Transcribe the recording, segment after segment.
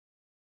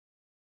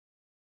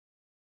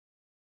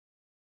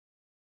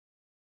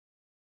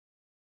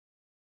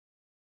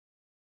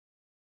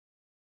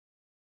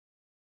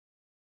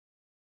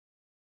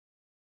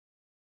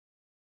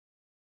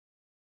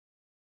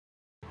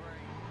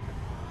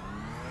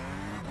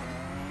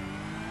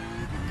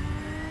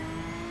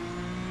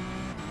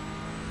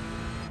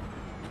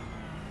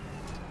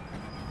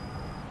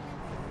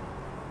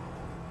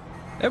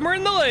And we're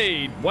in the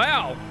lead.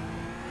 Wow.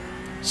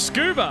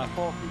 Scuba.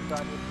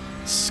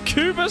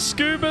 Scuba,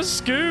 scuba,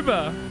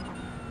 scuba.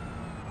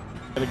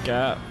 Get a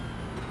gap.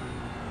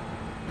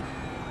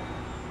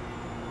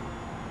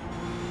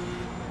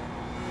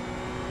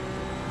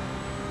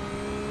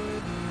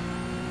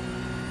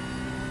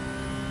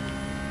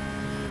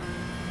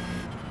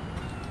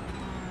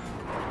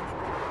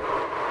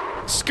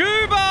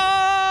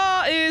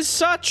 Scuba is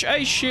such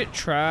a shit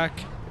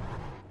track.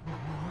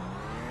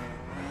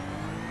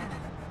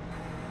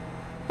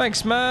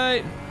 Thanks,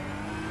 mate.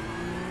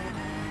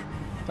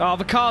 Oh,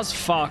 the car's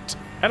fucked.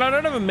 And I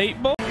don't have a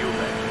meatball.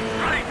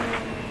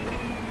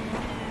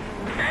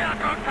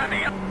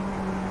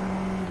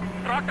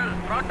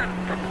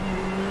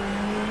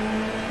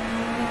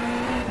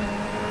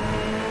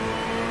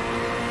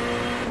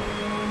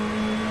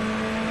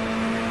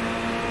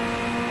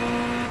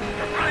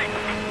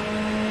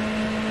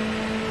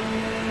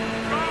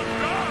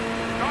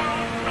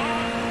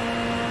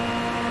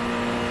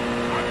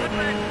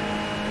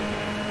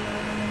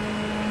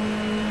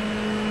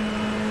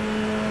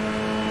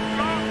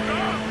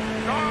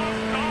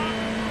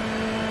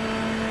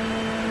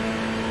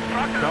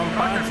 Don't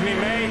punch me,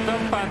 mate,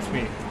 don't punch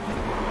me.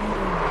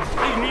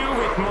 I knew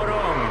it,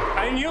 moron.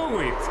 I knew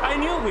it. I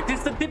knew it.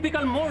 It's the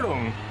typical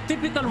moron.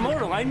 Typical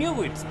moron. I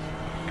knew it.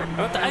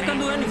 But I can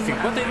do anything.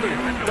 What I do?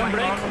 Don't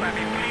break?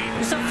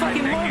 It's a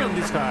fucking moron,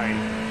 this guy.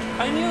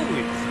 I knew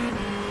it.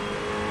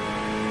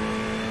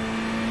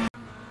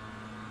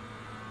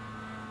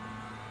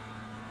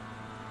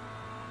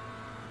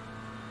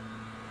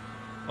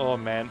 Oh,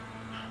 man.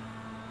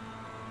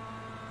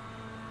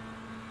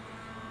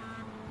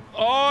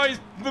 Oh, he's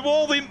the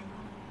wall in.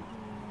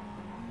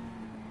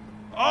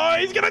 Oh,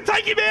 he's gonna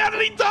take him out,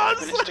 and he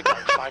does! Minutes to go,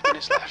 5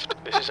 minutes left.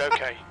 This is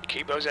okay.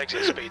 Keep those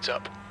exit speeds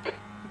up.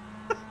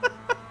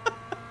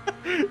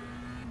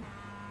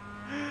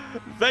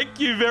 Thank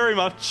you very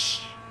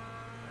much.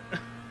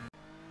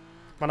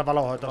 Anna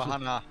valohoito.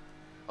 Hanaa.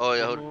 Oi,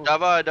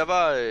 davai,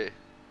 davai.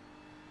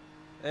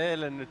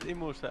 Eilen nyt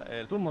imussa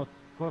eilen. Tumot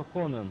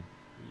Korkonen,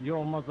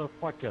 yo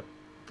motherfucker.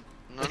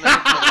 No niin.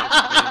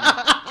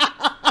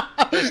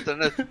 Pistä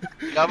nyt.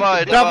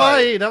 Davai,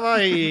 Davai,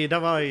 davai,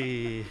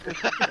 davai.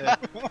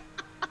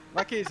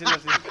 Väkisin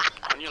siis.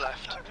 On your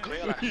left.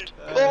 Clear left.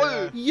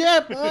 Oi!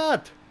 Jep,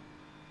 what?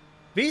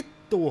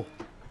 Vittu.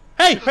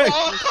 Hei, hei!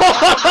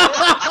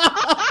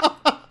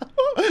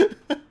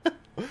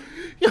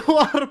 You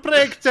are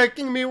brake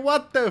checking me.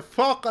 What the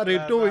fuck are you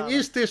doing?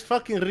 Is this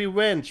fucking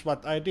revenge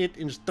what I did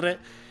in straight?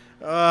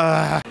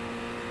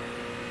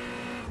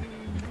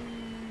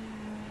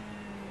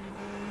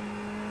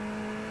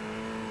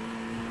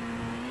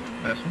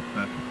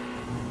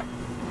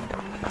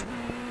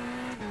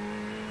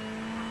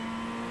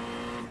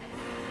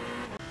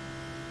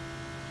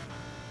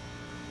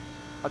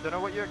 I don't know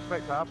what you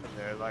expect to happen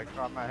there. Like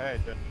on my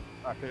head, and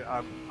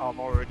I'm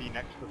already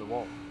next to the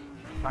wall.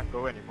 Can't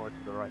go any more to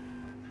the right.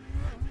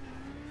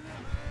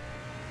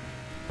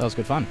 That was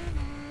good fun.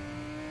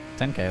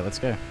 10k, let's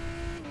go.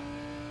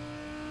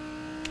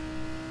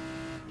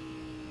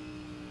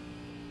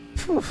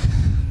 Whew.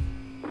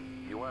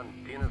 You won.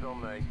 Dinner's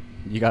on me.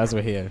 You guys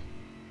were here.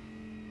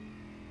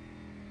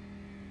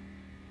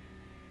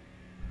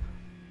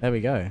 There we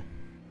go.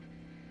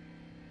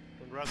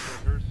 Congrats,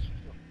 workers.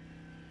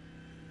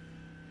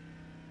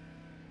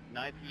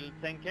 Nice little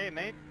 10k,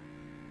 mate.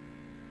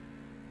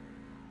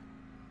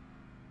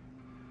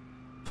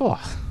 Phew.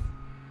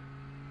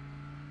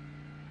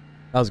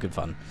 That was good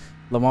fun.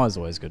 Le Mans is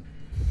always good.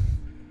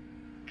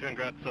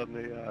 Congrats on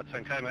the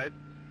 10k, mate.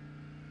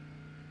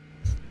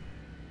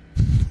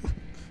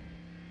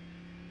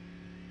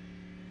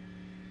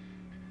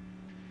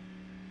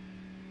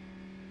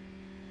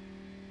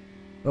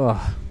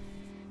 Oh.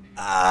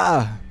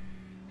 Ah.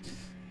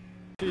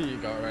 Here you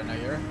go right now,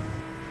 you're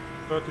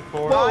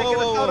 34. Whoa, I gotta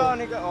throw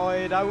down and go.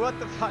 Oh, no, what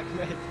the fuck,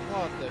 mate?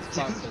 What the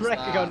fuck Just is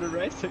wrecking that? on the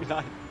racing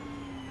line.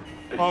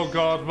 Oh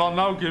god, well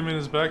now Gimme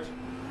is back.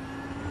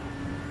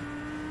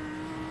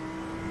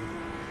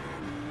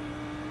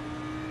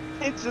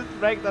 It's just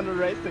wrecked on the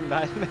racing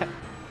line, man.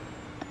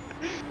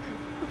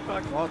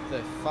 Fuck. What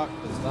the fuck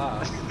was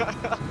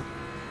that?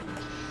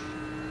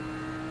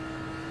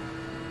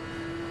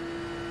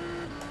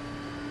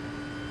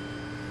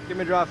 Give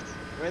me draft.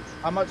 Wait.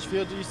 How much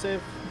fuel do you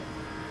save?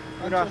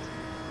 Give me draft.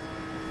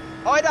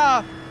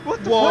 Oida!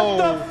 What the What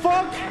the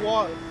fuck?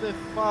 What the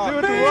fuck?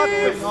 Dude, is what the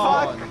going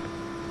fuck? on?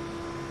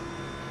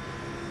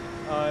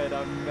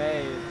 Oida,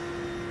 mate.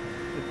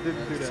 It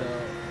didn't do So,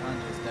 that.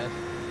 Andrew's dead.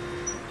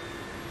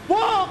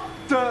 What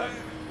the?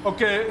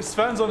 Okay,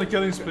 Sven's on the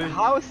killing spree.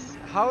 How is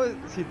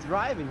he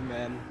driving,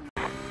 man?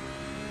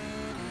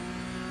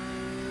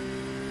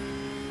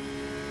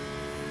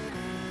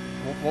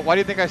 Why do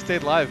you think I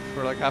stayed live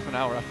for like half an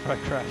hour after I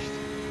crashed?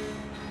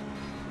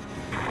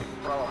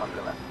 Oh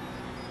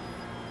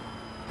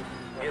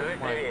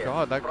my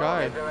god, that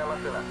guy.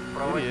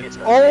 Idiot.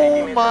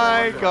 Oh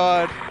my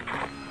god!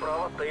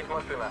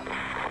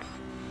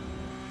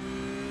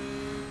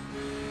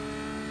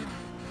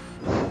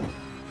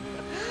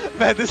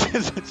 Man, this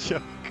is a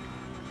joke.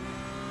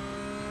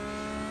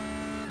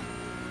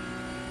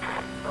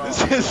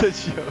 This is a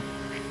joke.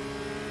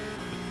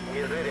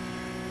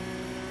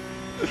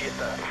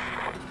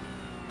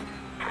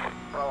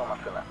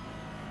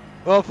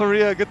 Well,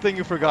 Faria, good thing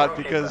you forgot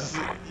because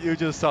you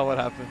just saw what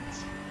happens.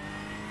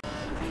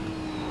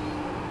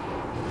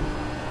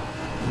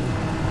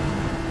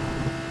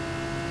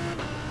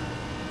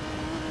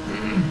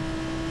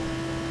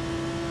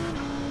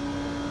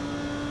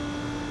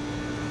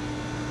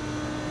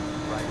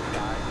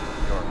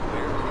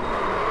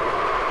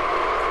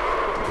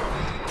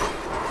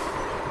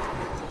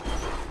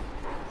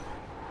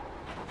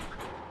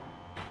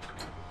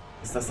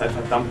 Ist das ein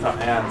verdammter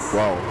Ernst?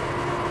 Wow.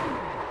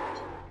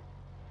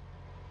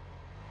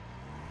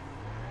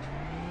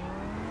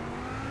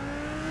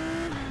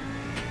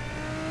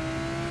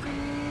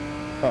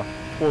 Ah,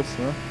 Prost,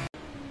 ne?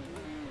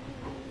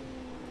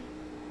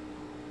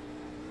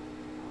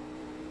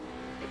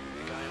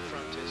 The guy in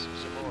front is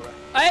Zamora.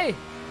 Hey!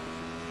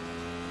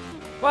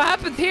 What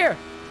happened here?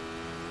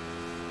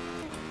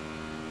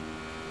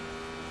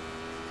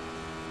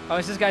 Oh,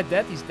 is this guy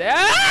dead? He's dead.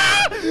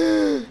 Ah!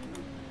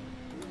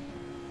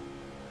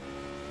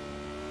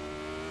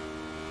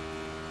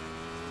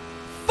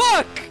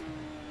 Fuck!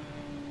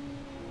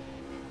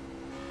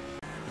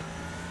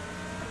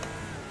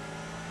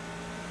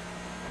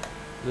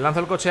 ¿Le lanzo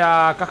el coche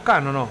a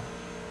Cascan o no?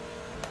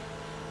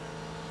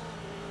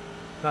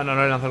 No, no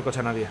le lanzo el coche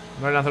a nadie.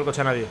 No le lanzo el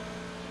coche a nadie.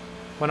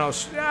 Bueno, no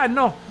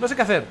sé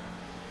qué hacer.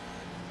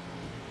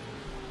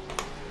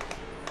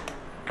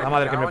 La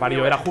madre que me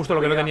parió, era justo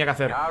lo que no tenía que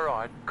hacer.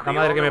 La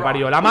madre que me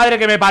parió, la madre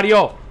que me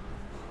parió.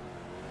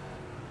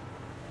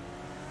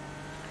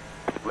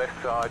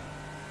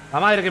 La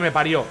madre que me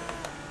parió.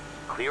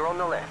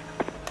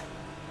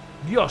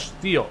 Dios,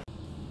 tío.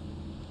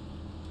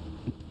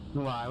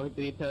 Why? What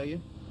did he tell you?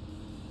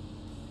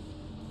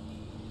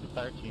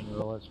 The 13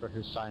 rule is for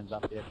who signs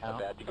up the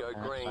account. About to go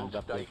green. Signs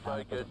up the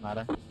account, doesn't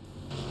matter.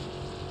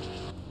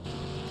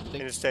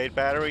 Interstate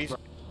batteries.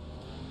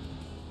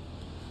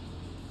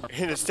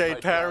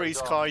 Interstate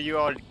batteries, car, you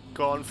are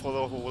gone for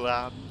the whole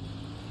lap.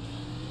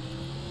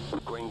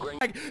 Green.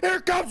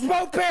 Here comes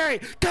Mo Perry!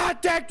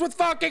 Contact with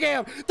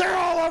Fuckingham! They're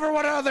all over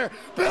one another!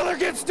 Miller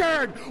gets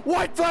turned!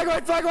 White flag,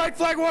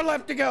 one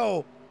left to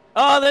go!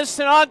 Oh, this is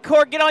an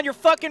encore. Get on your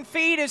fucking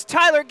feet. Is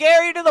Tyler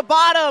Gary to the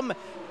bottom.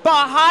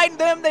 Behind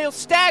them, they'll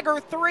stagger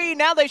 3.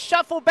 Now they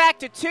shuffle back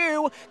to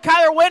 2.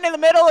 Kyler Wynn in the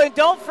middle, and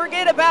don't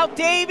forget about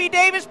Davey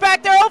Davis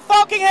back there. Oh,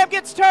 Falkingham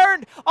gets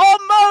turned.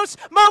 Almost.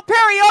 Mo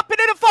Perry up and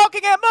into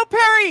Falkingham. Mo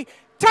Perry.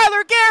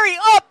 Tyler Gary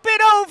up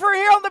and over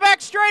here on the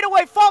back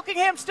straightaway.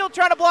 Falkingham still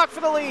trying to block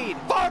for the lead.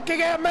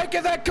 Falkingham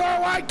making that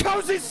car wide.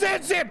 Cozy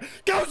sends him.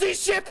 Cozy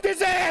shifts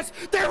his ass.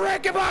 They're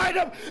wrecking behind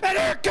him. And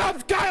here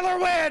comes Kyler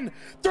Wynn.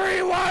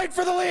 3 wide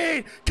for the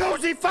lead.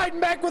 Cozy fighting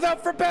back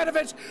without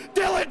Verbenovich.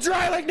 Dylan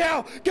Dreiling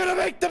now gonna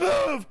make the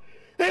move.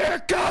 Here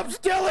comes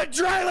Dylan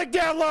Dreiling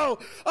down low.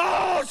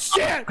 Oh,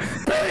 shit.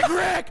 Big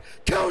wreck.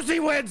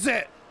 Cozy wins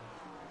it.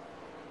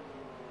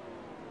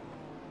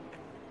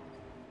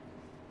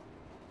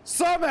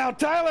 Somehow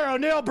Tyler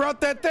O'Neill brought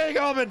that thing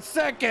home in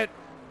second.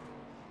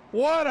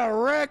 What a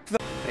wreck.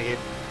 Thank you.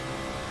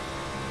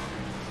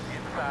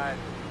 Inside.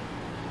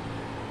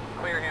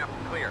 Clear him.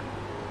 Clear.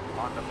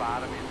 On the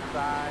bottom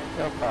inside.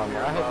 No problem.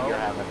 I hope you're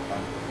having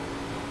fun.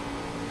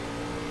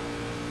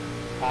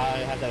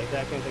 I had that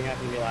exact same thing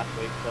happen to me last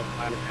week, so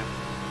I understand.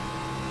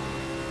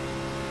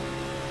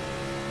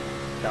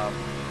 No.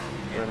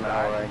 You're in the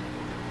hallway.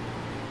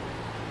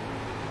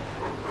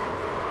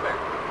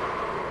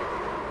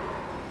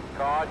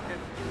 Caution.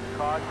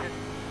 Caution.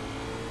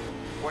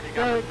 What do you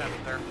got for 7,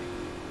 sir?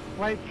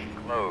 Like.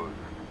 Closed.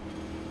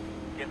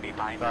 Get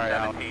behind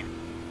 17.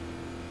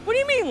 What do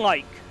you mean,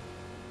 like?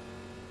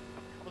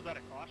 Was that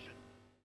a caution?